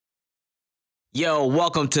Yo,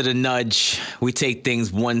 welcome to The Nudge. We take things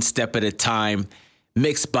one step at a time,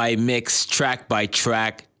 mix by mix, track by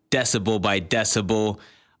track, decibel by decibel.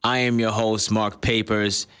 I am your host, Mark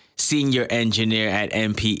Papers, senior engineer at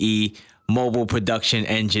MPE, Mobile Production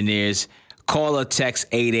Engineers. Call or text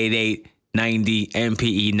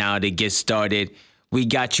 888-90-MPE now to get started. We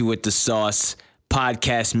got you with the sauce,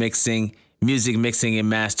 podcast mixing, music mixing and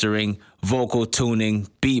mastering, vocal tuning,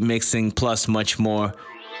 beat mixing, plus much more.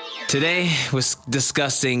 Today, we're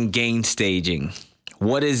discussing gain staging.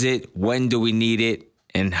 What is it? When do we need it?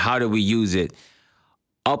 And how do we use it?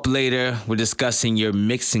 Up later, we're discussing your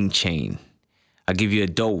mixing chain. I'll give you a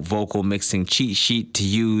dope vocal mixing cheat sheet to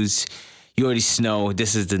use. You already know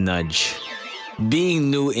this is The Nudge. Being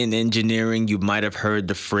new in engineering, you might have heard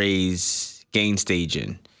the phrase gain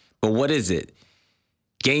staging. But what is it?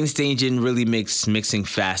 Gain staging really makes mixing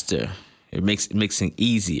faster. It makes mixing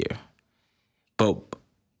easier. But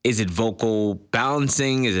is it vocal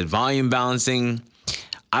balancing? Is it volume balancing?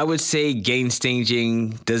 I would say gain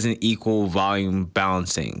staging doesn't equal volume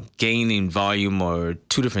balancing. Gain and volume are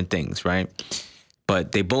two different things, right?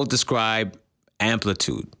 But they both describe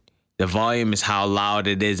amplitude. The volume is how loud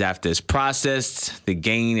it is after it's processed. The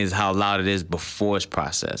gain is how loud it is before it's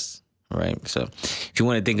processed, right? So if you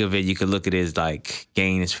want to think of it, you could look at it as like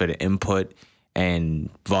gain is for the input and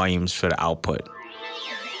volumes for the output.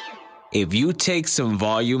 If you take some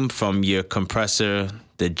volume from your compressor,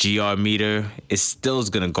 the GR meter, it still is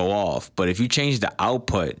going to go off. But if you change the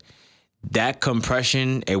output, that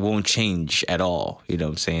compression, it won't change at all. You know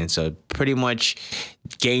what I'm saying? So pretty much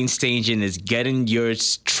gain staging is getting your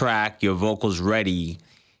track, your vocals ready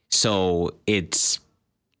so it's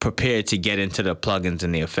prepared to get into the plugins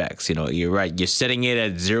and the effects. You know, you're right. You're setting it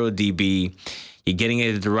at 0 dB. You're getting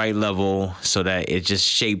it at the right level so that it's just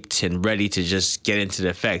shaped and ready to just get into the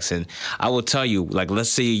effects. And I will tell you, like, let's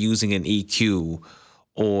say you're using an EQ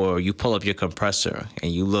or you pull up your compressor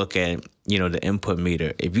and you look at, you know, the input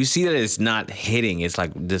meter. If you see that it's not hitting, it's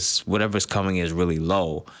like this, whatever's coming is really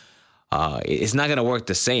low. It's not going to work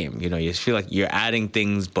the same. You know, you feel like you're adding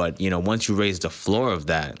things, but, you know, once you raise the floor of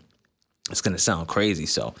that, it's going to sound crazy.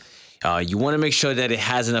 So you want to make sure that it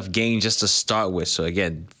has enough gain just to start with. So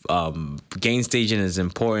again, gain staging is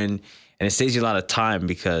important, and it saves you a lot of time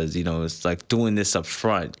because, you know, it's like doing this up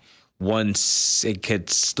front. Once it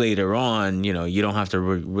gets later on, you know, you don't have to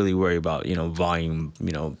really worry about, you know, volume,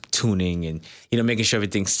 you know, tuning and, you know, making sure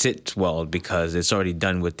everything sits well because it's already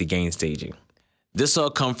done with the gain staging. This all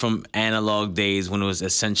come from analog days when it was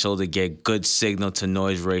essential to get good signal to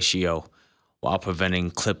noise ratio while preventing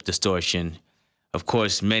clip distortion. Of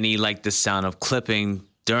course, many like the sound of clipping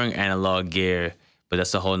during analog gear, but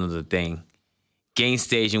that's a whole nother thing. Gain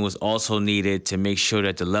staging was also needed to make sure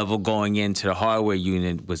that the level going into the hardware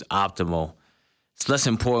unit was optimal. It's less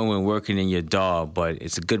important when working in your DAW, but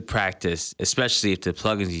it's a good practice, especially if the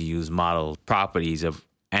plugins you use model properties of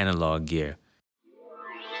analog gear.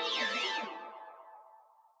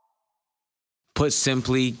 Put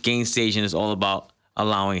simply, gain staging is all about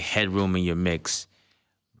allowing headroom in your mix,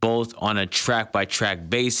 both on a track-by-track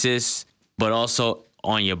basis, but also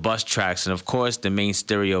on your bus tracks, and of course, the main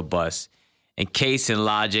stereo bus. In case and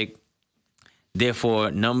logic, therefore,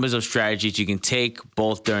 numbers of strategies you can take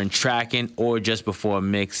both during tracking or just before a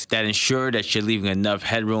mix that ensure that you're leaving enough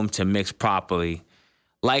headroom to mix properly.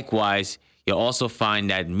 Likewise, you'll also find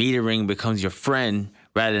that metering becomes your friend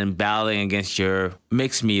rather than battling against your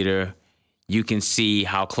mix meter. You can see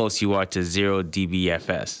how close you are to 0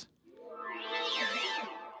 dBFS.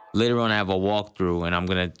 Later on, I have a walkthrough, and I'm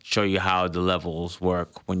going to show you how the levels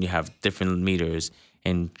work when you have different meters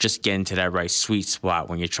and just get into that right sweet spot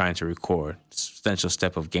when you're trying to record. It's an essential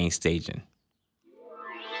step of gain staging.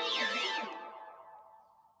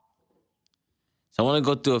 So I want to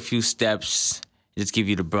go through a few steps, just give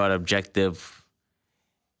you the broad objective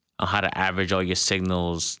on how to average all your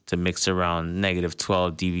signals to mix around negative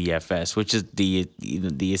 12 dBFS, which is the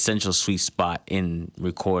essential sweet spot in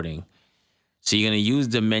recording. So you're going to use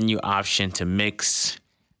the menu option to mix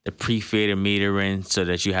the pre-fader meter in so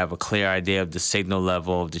that you have a clear idea of the signal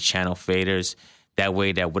level of the channel faders. That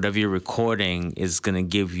way that whatever you're recording is going to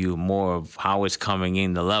give you more of how it's coming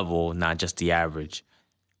in the level, not just the average.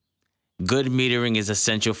 Good metering is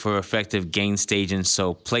essential for effective gain staging,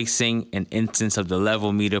 so placing an instance of the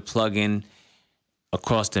level meter plugin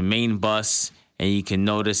across the main bus, and you can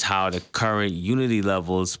notice how the current unity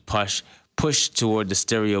levels push toward the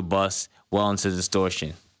stereo bus well into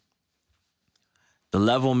distortion. The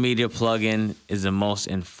level meter plugin is the most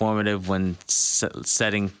informative when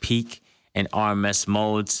setting peak and RMS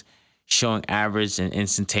modes, showing average and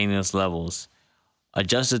instantaneous levels.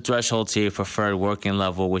 Adjust the threshold to your preferred working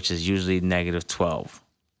level, which is usually -12.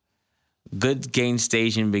 Good gain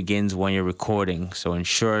staging begins when you're recording, so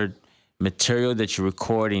ensure material that you're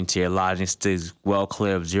recording to your Logic stays well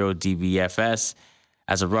clear of 0 dBFS.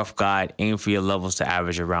 As a rough guide, aim for your levels to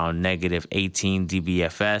average around -18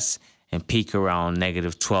 dBFS and peak around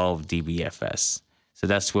 -12 dBFS. So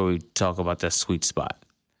that's where we talk about that sweet spot.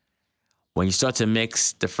 When you start to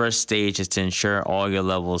mix, the first stage is to ensure all your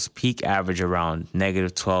levels peak average around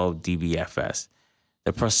 -12 dBFS.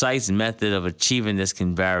 The precise method of achieving this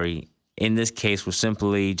can vary. In this case, we're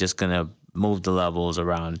simply just going to move the levels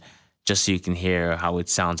around just so you can hear how it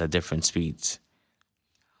sounds at different speeds.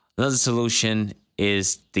 Another solution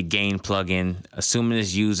is the gain plugin. Assuming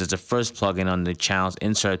it's used as the first plugin on the channel's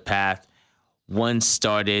insert path. Once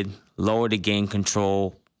started, lower the gain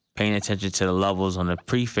control, paying attention to the levels on the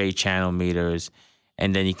pre-fade channel meters,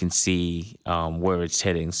 and then you can see where it's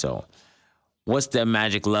hitting. So what's the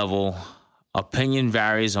magic level? Opinion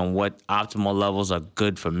varies on what optimal levels are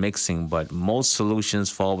good for mixing, but most solutions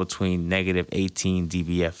fall between -18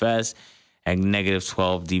 dBFS and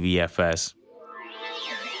 -12 dBFS.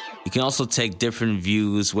 You can also take different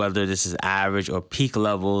views, whether this is average or peak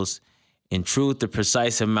levels. In truth, the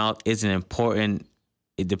precise amount isn't important.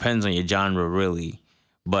 It depends on your genre, really.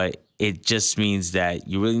 But it just means that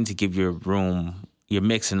you really need to give your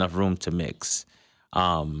mix enough room to mix,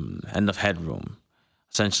 enough headroom.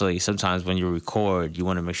 Essentially, sometimes when you record, you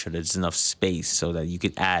want to make sure there's enough space so that you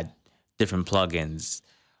could add different plugins,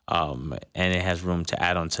 and it has room to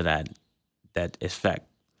add on to that effect.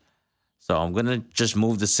 So I'm going to just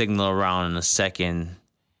move the signal around in a second.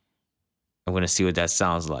 I'm going to see what that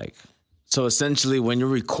sounds like. So essentially, when you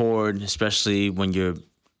record, especially when you're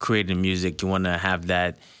creating music, you want to have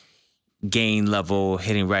that gain level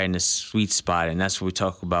hitting right in the sweet spot. And that's what we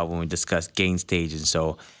talk about when we discuss gain stages.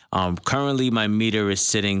 So currently, my meter is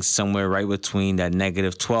sitting somewhere right between that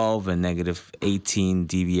 -12 and -18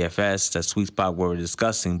 dBFS, that sweet spot where we're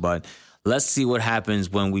discussing. But let's see what happens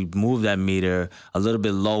when we move that meter a little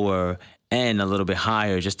bit lower and a little bit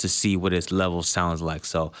higher just to see what its level sounds like.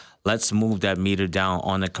 So let's move that meter down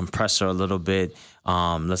on the compressor a little bit.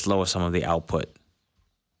 Let's lower some of the output.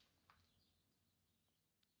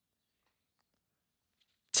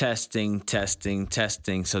 Testing.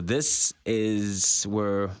 So this is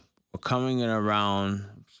where we're coming in around.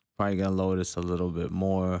 Probably gonna lower this a little bit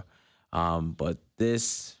more, but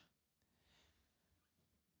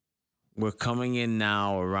we're coming in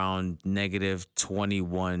now around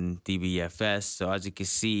 -21 dBFS. So as you can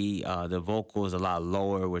see, the vocal is a lot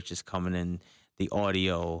lower, which is coming in the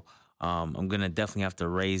audio. I'm gonna definitely have to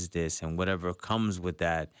raise this, and whatever comes with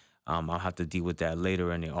that, I'll have to deal with that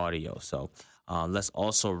later in the audio. So let's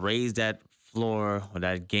also raise that floor or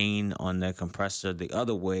that gain on the compressor the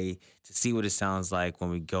other way to see what it sounds like when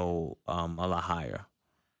we go a lot higher.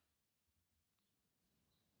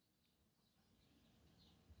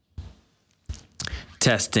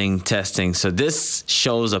 Testing. So this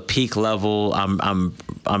shows a peak level. I'm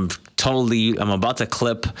about to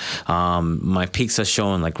clip. My peaks are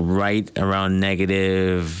showing like right around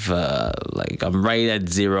negative, like I'm right at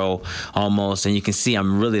 0 almost. And you can see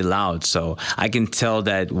I'm really loud. So I can tell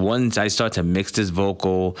that once I start to mix this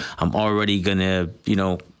vocal, I'm already gonna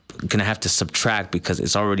have to subtract because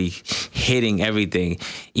it's already hitting everything.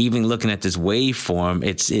 Even looking at this waveform,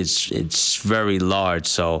 it's very large.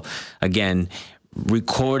 So again,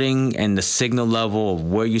 recording and the signal level of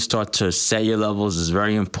where you start to set your levels is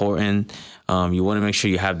very important. You want to make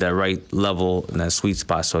sure you have that right level and that sweet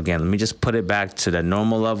spot. So again, let me just put it back to the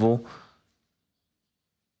normal level.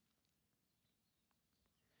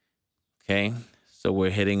 Okay, so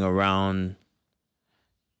we're hitting around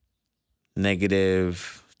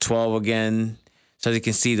 -12 again. So as you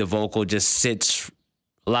can see, the vocal just sits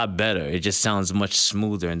a lot better. It just sounds much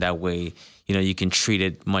smoother, and that way, you can treat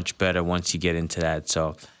it much better once you get into that.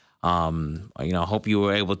 So, I hope you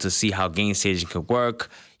were able to see how gain staging could work.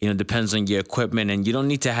 Depends on your equipment, and you don't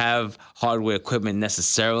need to have hardware equipment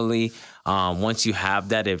necessarily. Once you have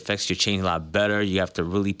that, it affects your change a lot better. You have to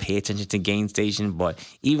really pay attention to gain staging. But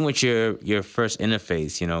even with your first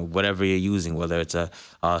interface, whatever you're using, whether it's a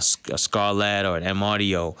Scarlett or an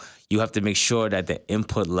M-Audio, you have to make sure that the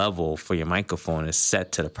input level for your microphone is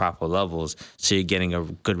set to the proper levels so you're getting a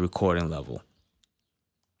good recording level.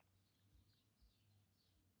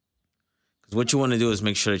 Because what you want to do is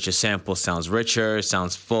make sure that your sample sounds richer,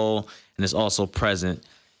 sounds full, and is also present.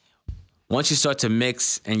 Once you start to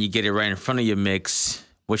mix and you get it right in front of your mix,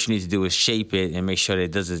 what you need to do is shape it and make sure that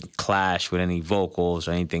it doesn't clash with any vocals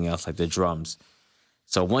or anything else like the drums.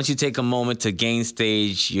 So once you take a moment to gain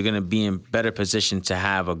stage, you're going to be in better position to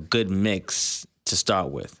have a good mix to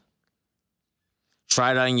start with.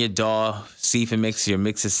 Try it on your DAW, see if it makes your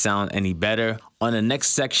mixes sound any better. On the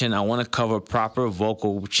next section, I want to cover proper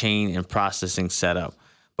vocal chain and processing setup.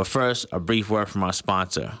 But first, a brief word from our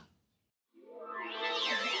sponsor.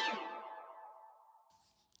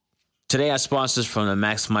 Today, our sponsors from the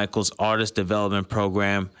Max Michaels Artist Development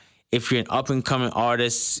Program. If you're an up-and-coming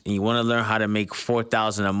artist and you want to learn how to make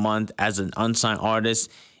 $4,000 a month as an unsigned artist,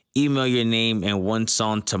 email your name and one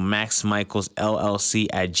song to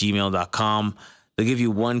maxmichaelsllc@gmail.com. They'll give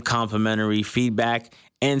you one complimentary feedback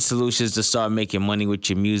and solutions to start making money with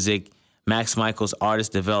your music. Max Michaels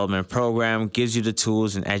Artist Development Program gives you the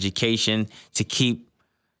tools and education to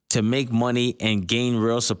make money and gain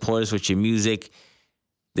real supporters with your music.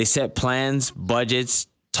 They set plans, budgets,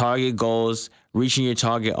 target goals, reaching your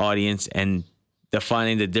target audience, and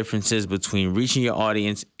defining the differences between reaching your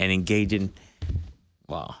audience and engaging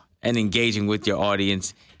with your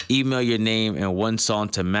audience. Email your name and one song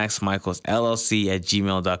to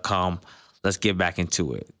maxmichaelsllc@gmail.com. Let's get back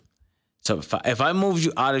into it. So if I moved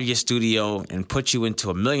you out of your studio and put you into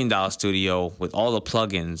 $1 million studio with all the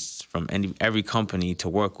plugins from every company to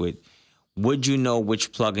work with, would you know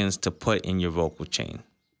which plugins to put in your vocal chain?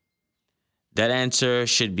 That answer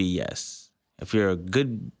should be yes. If you're a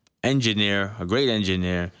good engineer, a great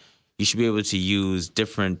engineer, you should be able to use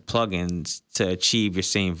different plugins to achieve your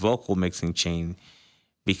same vocal mixing chain,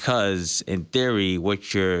 because in theory,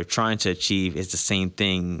 what you're trying to achieve is the same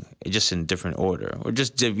thing, just in different order, or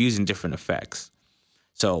just using different effects.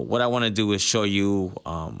 So what I want to do is show you,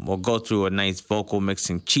 we'll go through a nice vocal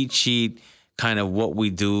mixing cheat sheet, kind of what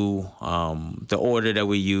we do, the order that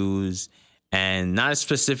we use, and not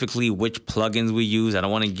specifically which plugins we use. I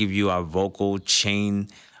don't want to give you our vocal chain.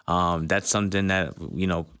 That's something that,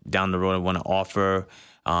 down the road I want to offer,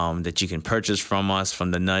 that you can purchase from us,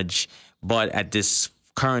 from the Nudge. But at this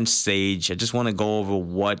current stage, I just want to go over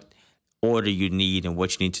what order you need and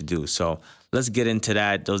what you need to do. So let's get into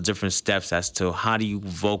those different steps as to how do you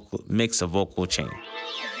mix a vocal chain.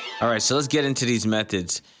 All right, so let's get into these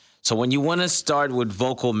methods. So when you want to start with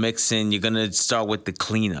vocal mixing, you're going to start with the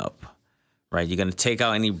cleanup, right? You're going to take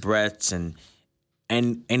out any breaths and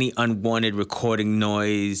any unwanted recording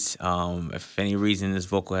noise. If for any reason this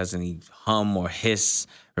vocal has any hum or hiss,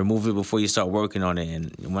 remove it before you start working on it.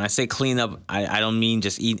 And when I say clean up, I don't mean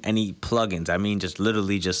just eat any plugins. I mean just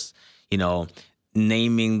literally just,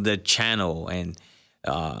 naming the channel and,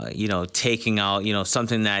 taking out,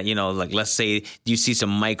 something that, like let's say you see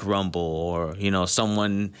some mic rumble or,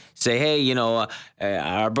 someone say, hey,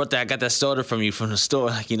 I got that soda from you from the store.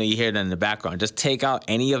 Like, you hear that in the background. Just take out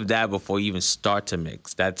any of that before you even start to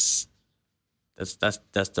mix. That's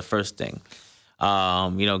the first thing.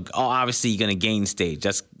 Obviously you're going to gain stage.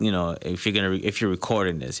 That's, if you're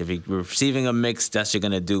recording this, if you're receiving a mix, that's what you're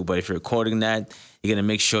going to do. But if you're recording that, you're going to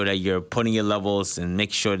make sure that you're putting your levels and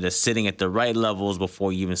make sure they're sitting at the right levels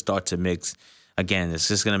before you even start to mix. Again, it's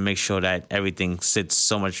just going to make sure that everything sits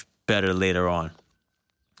so much better later on.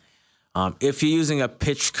 If you're using a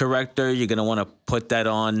pitch corrector, you're going to want to put that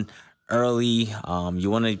on early.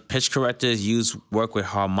 Pitch correctors work with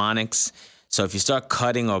harmonics. So if you start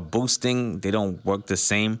cutting or boosting, they don't work the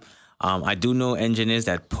same. I do know engineers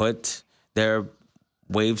that put their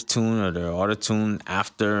waves tune or their auto tune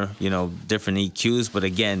after, different EQs. But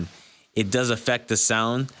again, it does affect the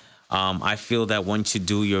sound. I feel that once you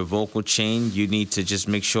do your vocal chain, you need to just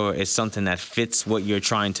make sure it's something that fits what you're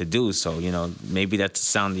trying to do. So, maybe that's the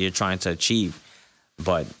sound that you're trying to achieve.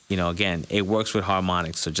 But, again, it works with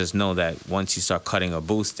harmonics. So just know that once you start cutting or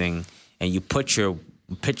boosting and you put your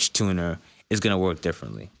pitch tuner, it's going to work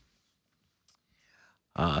differently.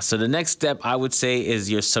 So the next step I would say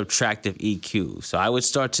is your subtractive EQ. So I would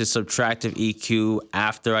start to subtractive EQ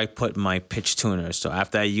after I put my pitch tuner. So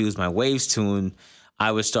after I use my waves tune,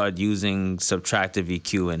 I would start using subtractive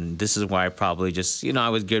EQ. And this is where I probably just, I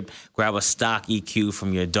would grab a stock EQ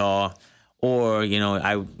from your DAW. Or,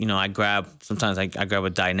 I grab a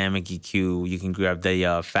dynamic EQ. You can grab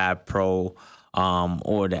the Fab Pro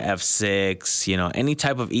or the F6, any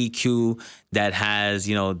type of EQ that has,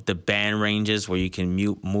 the band ranges where you can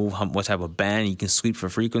move what type of band, you can sweep for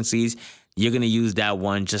frequencies. You're going to use that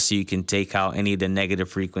one just so you can take out any of the negative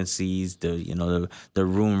frequencies, the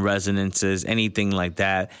room resonances, anything like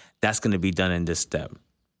that. That's going to be done in this step.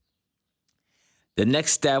 The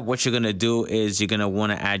next step, what you're going to do is you're going to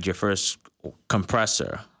want to add your first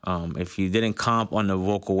compressor. If you didn't comp on the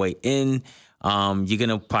vocal way in,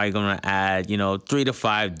 you're probably gonna add 3 to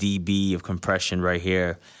 5 dB of compression right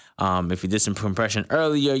here. If you did some compression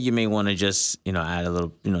earlier, you may want to just add a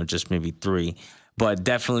little, just maybe 3. But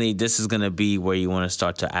definitely, this is gonna be where you want to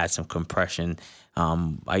start to add some compression.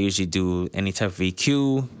 I usually do any type of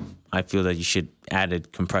EQ. I feel that you should add a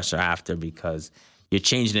compressor after because you're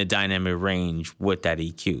changing the dynamic range with that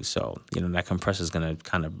EQ. So, that compressor is going to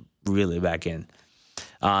kind of reel it back in.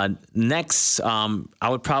 Next, I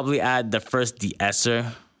would probably add the first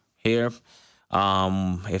de-esser here.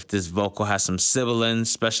 If this vocal has some sibilance,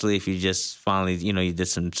 especially if you just finally, you did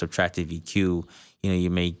some subtractive EQ, you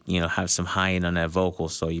may, have some high end on that vocal.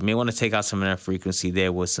 So you may want to take out some of that frequency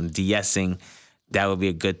there with some de-essing. That would be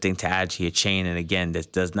a good thing to add to your chain. And again, this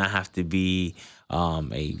does not have to be a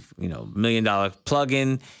 $1 million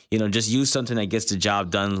plugin. Just use something that gets the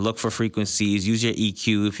job done. Look for frequencies. Use your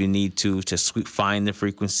EQ if you need to find the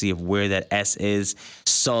frequency of where that S is.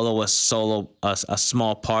 Solo a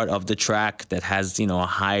small part of the track that has a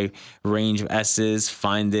high range of S's.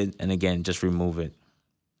 Find it, and again, just remove it.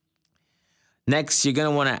 Next, you're going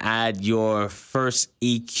to want to add your first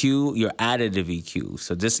EQ, your additive EQ.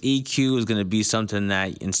 So this EQ is going to be something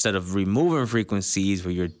that instead of removing frequencies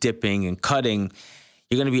where you're dipping and cutting,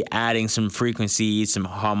 you're going to be adding some frequencies, some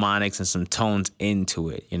harmonics, and some tones into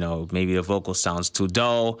it. Maybe the vocal sounds too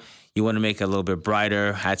dull. You want to make it a little bit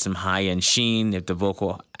brighter, add some high-end sheen. If the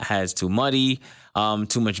vocal has too muddy,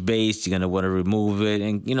 too much bass, you're going to want to remove it.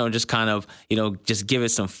 And, just kind of, just give it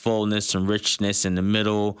some fullness, some richness in the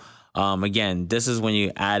middle. Again, this is when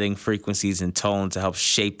you're adding frequencies and tones to help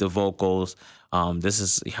shape the vocals. This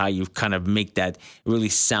is how you kind of make that really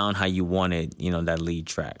sound how you want it, that lead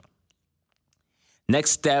track.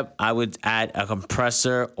 Next step, I would add a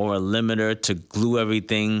compressor or a limiter to glue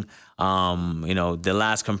everything. The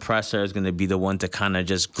last compressor is going to be the one to kind of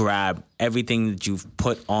just grab everything that you've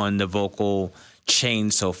put on the vocal chain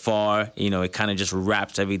so far. It kind of just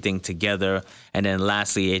wraps everything together. And then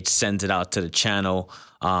lastly, it sends it out to the channel.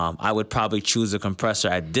 I would probably choose a compressor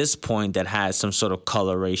at this point that has some sort of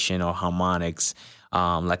coloration or harmonics,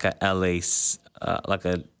 like a like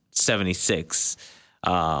a 76.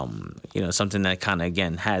 Something that kind of,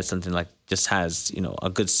 again, has something like just has, a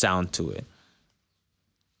good sound to it.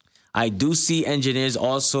 I do see engineers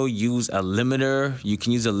also use a limiter. You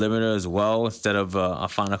can use a limiter as well instead of a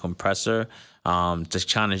final compressor.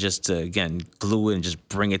 Just kind of again, glue it and just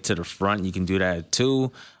bring it to the front. You can do that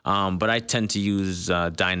too. But I tend to use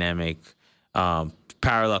dynamic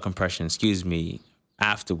parallel compression,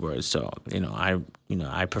 afterwards. So,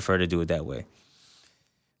 I prefer to do it that way.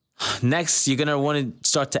 Next, you're going to want to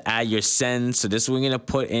start to add your sends. So this is when you're going to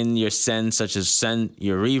put in your sends, such as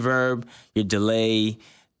your reverb, your delay,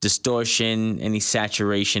 distortion, any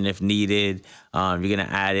saturation if needed. You're going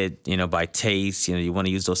to add it, by taste. You want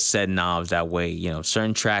to use those send knobs that way.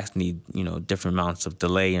 Certain tracks need, different amounts of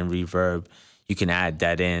delay and reverb. You can add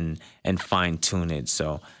that in and fine tune it.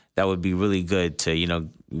 So that would be really good to,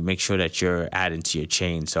 make sure that you're adding to your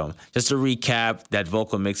chain. So just to recap, that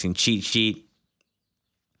vocal mixing cheat sheet.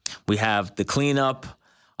 We have the cleanup,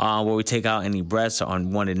 where we take out any breaths or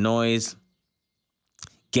unwanted noise.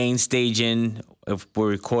 Gain staging, if we're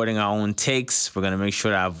recording our own takes, we're going to make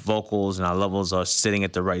sure that our vocals and our levels are sitting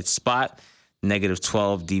at the right spot,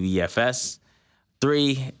 -12 dBFS.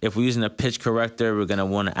 3, if we're using a pitch corrector, we're going to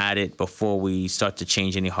want to add it before we start to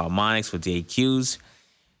change any harmonics with the EQs.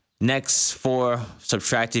 Next, 4,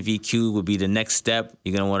 subtractive EQ would be the next step.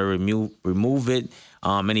 You're going to want to remove it,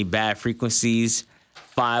 any bad frequencies.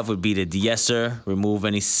 5 would be the de-esser, remove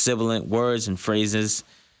any sibilant words and phrases.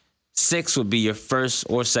 6 would be your first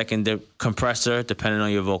or second compressor, depending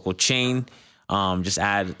on your vocal chain. Just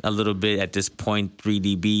add a little bit at this point. 3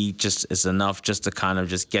 dB just is enough just to kind of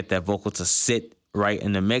just get that vocal to sit right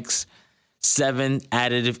in the mix. 7,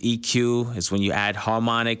 additive EQ is when you add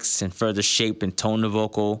harmonics and further shape and tone the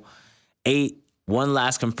vocal. 8, one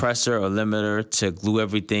last compressor or limiter to glue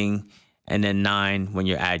everything. And then 9, when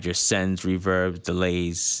you add your sends, reverb,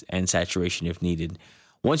 delays, and saturation if needed.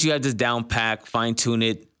 Once you have this down pack, fine-tune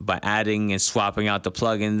it by adding and swapping out the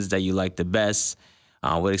plugins that you like the best.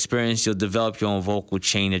 With experience, you'll develop your own vocal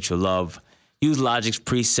chain that you love. Use Logic's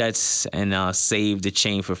presets and save the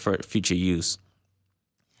chain for future use.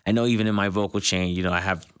 I know even in my vocal chain, I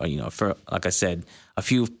have, like I said, a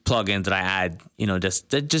few plugins that I add,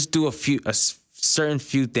 just do a certain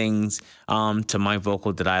few things to my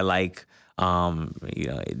vocal that I like.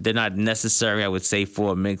 They're not necessary, I would say,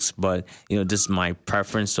 for a mix, but this is my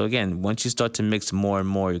preference. So again, once you start to mix more and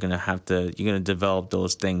more, you're gonna develop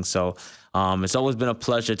those things. So it's always been a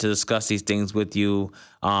pleasure to discuss these things with you.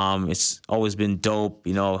 It's always been dope,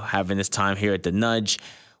 having this time here at the Nudge.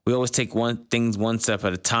 We always take one step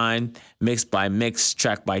at a time, mix by mix,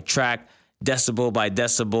 track by track, decibel by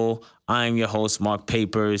decibel. I'm your host, Mark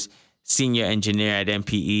Papers, senior engineer at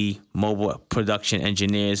MPE, Mobile Production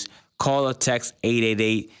Engineers. Call or text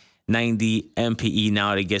 90 MPE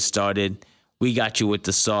now to get started. We got you with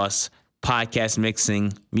the sauce. Podcast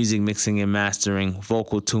mixing, music mixing and mastering,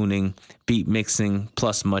 vocal tuning, beat mixing,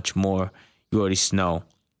 plus much more. You already know.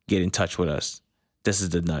 Get in touch with us. This is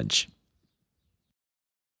The Nudge.